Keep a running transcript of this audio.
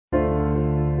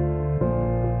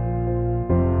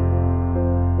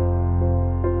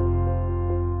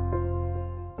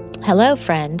Hello,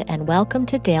 friend, and welcome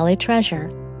to Daily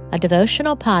Treasure, a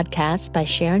devotional podcast by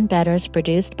Sharon Betters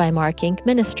produced by Mark Inc.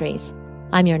 Ministries.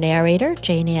 I'm your narrator,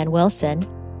 Jane Ann Wilson,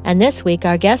 and this week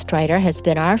our guest writer has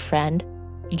been our friend,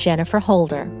 Jennifer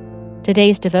Holder.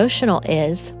 Today's devotional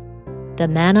is The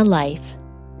Manna Life.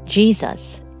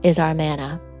 Jesus is our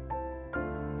manna.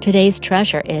 Today's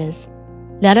treasure is,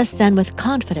 let us then with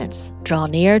confidence draw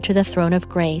near to the throne of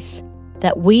grace,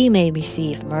 that we may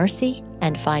receive mercy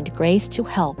and find grace to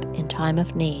help in time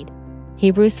of need.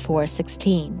 Hebrews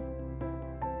 4:16.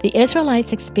 The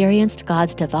Israelites experienced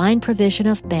God's divine provision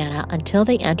of manna until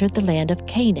they entered the land of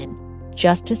Canaan,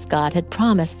 just as God had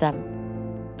promised them.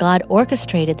 God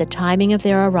orchestrated the timing of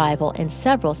their arrival in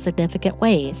several significant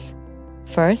ways.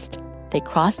 First, they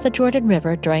crossed the Jordan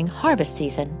River during harvest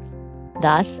season.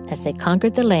 Thus, as they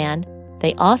conquered the land,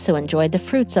 they also enjoyed the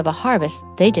fruits of a harvest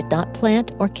they did not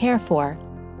plant or care for.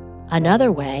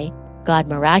 Another way, God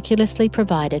miraculously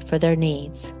provided for their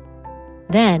needs.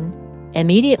 Then,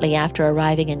 immediately after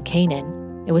arriving in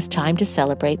Canaan, it was time to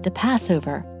celebrate the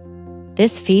Passover.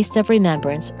 This feast of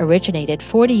remembrance originated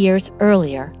 40 years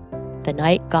earlier, the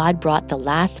night God brought the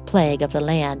last plague of the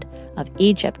land of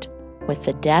Egypt with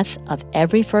the death of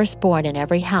every firstborn in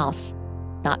every house,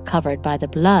 not covered by the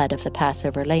blood of the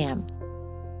Passover lamb.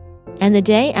 And the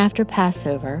day after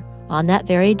Passover, on that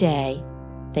very day,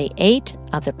 they ate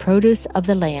of the produce of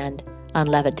the land,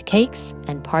 unleavened cakes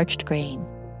and parched grain.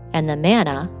 And the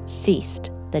manna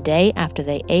ceased the day after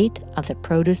they ate of the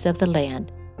produce of the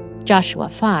land. Joshua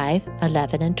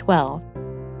 5:11 and 12.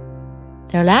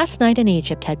 Their last night in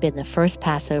Egypt had been the first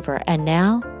Passover, and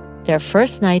now their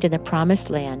first night in the Promised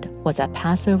Land was a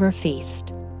Passover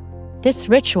feast. This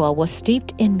ritual was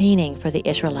steeped in meaning for the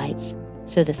Israelites,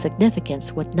 so the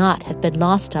significance would not have been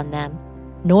lost on them,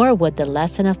 nor would the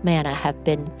lesson of manna have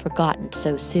been forgotten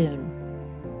so soon.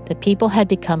 The people had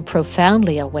become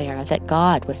profoundly aware that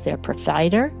God was their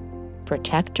provider,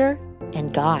 protector,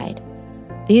 and guide.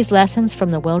 These lessons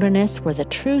from the wilderness were the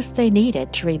truths they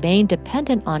needed to remain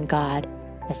dependent on God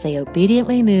as they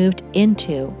obediently moved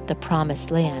into the Promised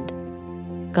Land.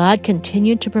 God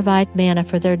continued to provide manna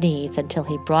for their needs until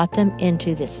He brought them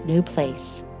into this new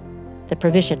place. The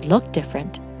provision looked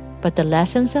different, but the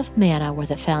lessons of manna were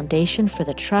the foundation for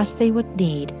the trust they would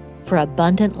need for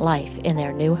abundant life in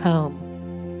their new home.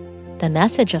 The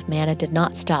message of manna did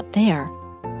not stop there.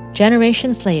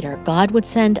 Generations later, God would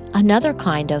send another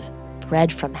kind of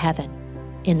bread from heaven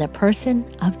in the person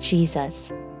of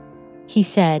Jesus. He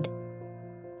said,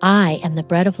 I am the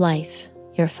bread of life.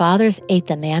 Your fathers ate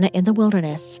the manna in the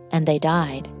wilderness, and they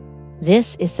died.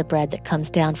 This is the bread that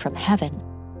comes down from heaven,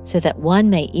 so that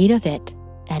one may eat of it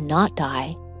and not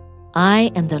die. I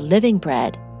am the living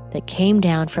bread that came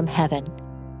down from heaven.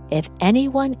 If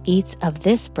anyone eats of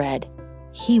this bread,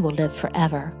 he will live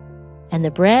forever. And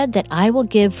the bread that I will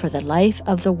give for the life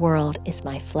of the world is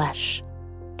my flesh.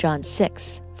 John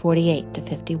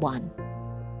 6:48-51.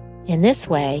 In this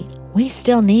way, we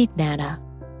still need manna,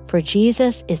 for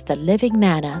Jesus is the living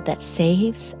manna that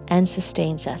saves and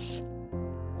sustains us.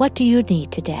 What do you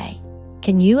need today?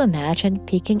 Can you imagine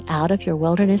peeking out of your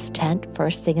wilderness tent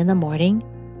first thing in the morning,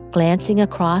 glancing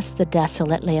across the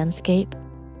desolate landscape?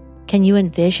 Can you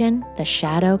envision the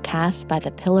shadow cast by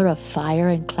the pillar of fire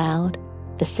and cloud,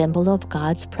 the symbol of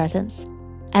God's presence,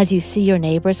 as you see your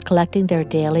neighbors collecting their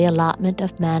daily allotment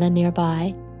of manna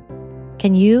nearby?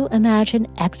 Can you imagine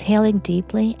exhaling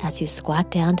deeply as you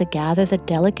squat down to gather the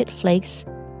delicate flakes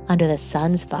under the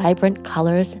sun's vibrant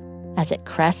colors as it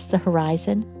crests the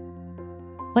horizon?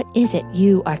 What is it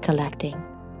you are collecting?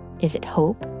 Is it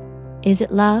hope? Is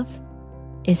it love?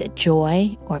 Is it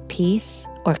joy or peace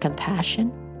or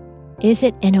compassion? Is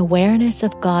it an awareness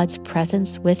of God's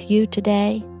presence with you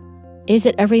today? Is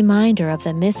it a reminder of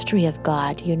the mystery of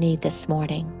God you need this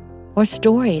morning, or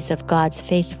stories of God's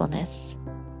faithfulness?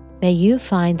 May you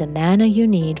find the manna you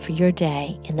need for your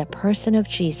day in the person of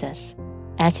Jesus,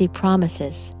 as He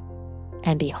promises,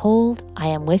 and behold, I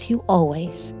am with you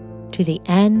always, to the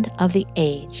end of the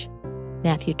age.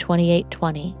 Matthew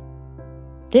 28:20.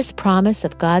 This promise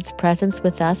of God's presence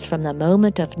with us from the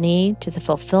moment of need to the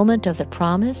fulfillment of the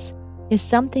promise is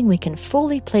something we can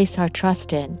fully place our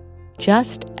trust in,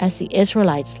 just as the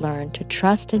Israelites learned to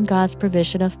trust in God's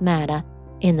provision of manna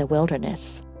in the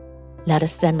wilderness. Let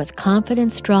us then with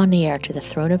confidence draw near to the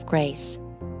throne of grace,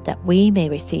 that we may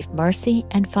receive mercy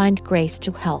and find grace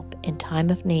to help in time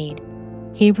of need.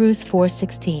 Hebrews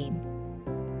 4:16.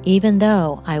 Even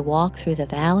though I walk through the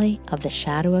valley of the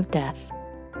shadow of death,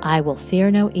 I will fear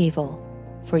no evil,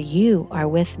 for you are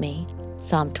with me.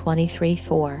 Psalm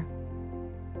 23:4.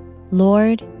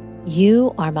 Lord,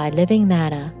 you are my living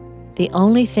manna, the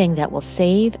only thing that will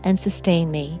save and sustain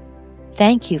me.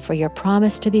 Thank you for your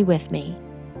promise to be with me.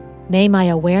 May my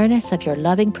awareness of your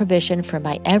loving provision for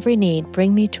my every need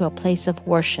bring me to a place of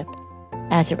worship,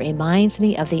 as it reminds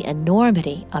me of the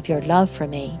enormity of your love for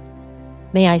me.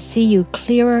 May I see you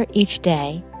clearer each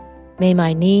day. May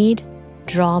my need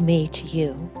draw me to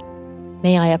you.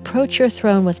 May I approach your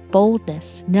throne with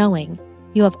boldness, knowing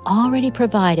you have already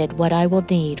provided what I will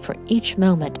need for each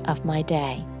moment of my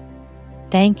day.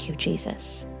 Thank you,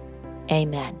 Jesus.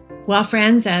 Amen. Well,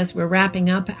 friends, as we're wrapping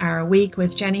up our week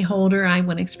with Jenny Holder, I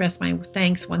want to express my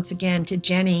thanks once again to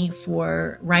Jenny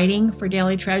for writing for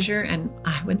Daily Treasure, and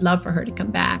I would love for her to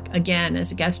come back again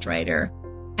as a guest writer,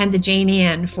 and to Jane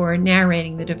Ann for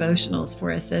narrating the devotionals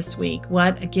for us this week.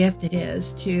 What a gift it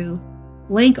is to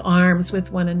link arms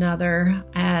with one another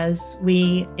as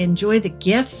we enjoy the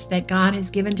gifts that God has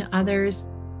given to others,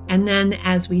 and then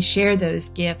as we share those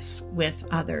gifts with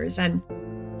others. And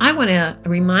I want to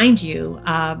remind you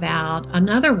about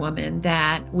another woman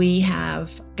that we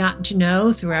have gotten to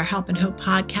know through our Help and Hope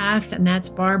podcast, and that's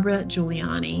Barbara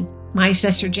Giuliani. My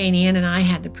sister Jane Ann and I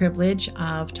had the privilege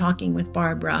of talking with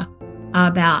Barbara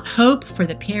about hope for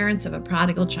the parents of a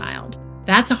prodigal child.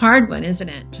 That's a hard one, isn't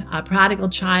it? A prodigal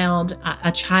child,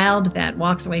 a child that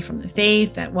walks away from the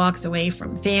faith, that walks away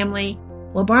from family.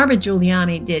 Well, Barbara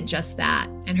Giuliani did just that,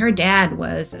 and her dad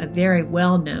was a very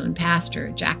well-known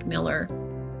pastor, Jack Miller.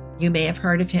 You may have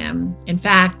heard of him. In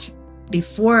fact,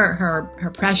 before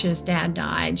her precious dad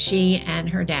died, she and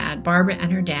her dad, Barbara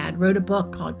and her dad, wrote a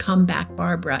book called Come Back,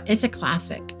 Barbara. It's a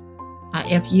classic.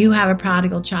 If you have a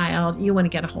prodigal child, you want to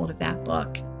get a hold of that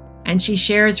book. And she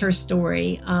shares her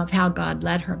story of how God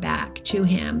led her back to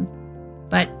him.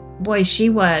 But boy,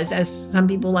 she was, as some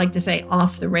people like to say,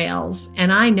 off the rails.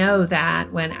 And I know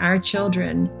that when our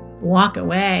children walk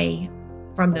away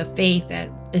from the faith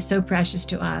that is so precious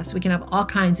to us, we can have all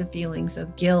kinds of feelings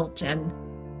of guilt and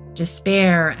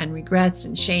despair and regrets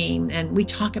and shame. And we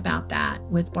talk about that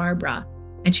with Barbara.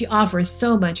 And she offers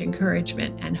so much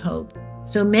encouragement and hope.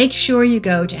 So make sure you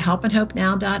go to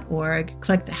helpandhopenow.org,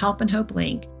 click the Help and Hope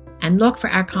link, and look for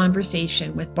our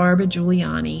conversation with Barbara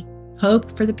Giuliani,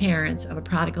 Hope for the Parents of a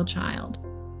Prodigal Child.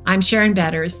 I'm Sharon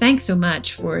Betters. Thanks so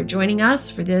much for joining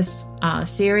us for this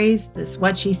series, this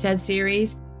What She Said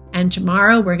series. And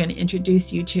tomorrow we're going to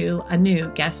introduce you to a new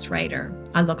guest writer.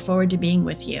 I look forward to being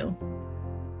with you.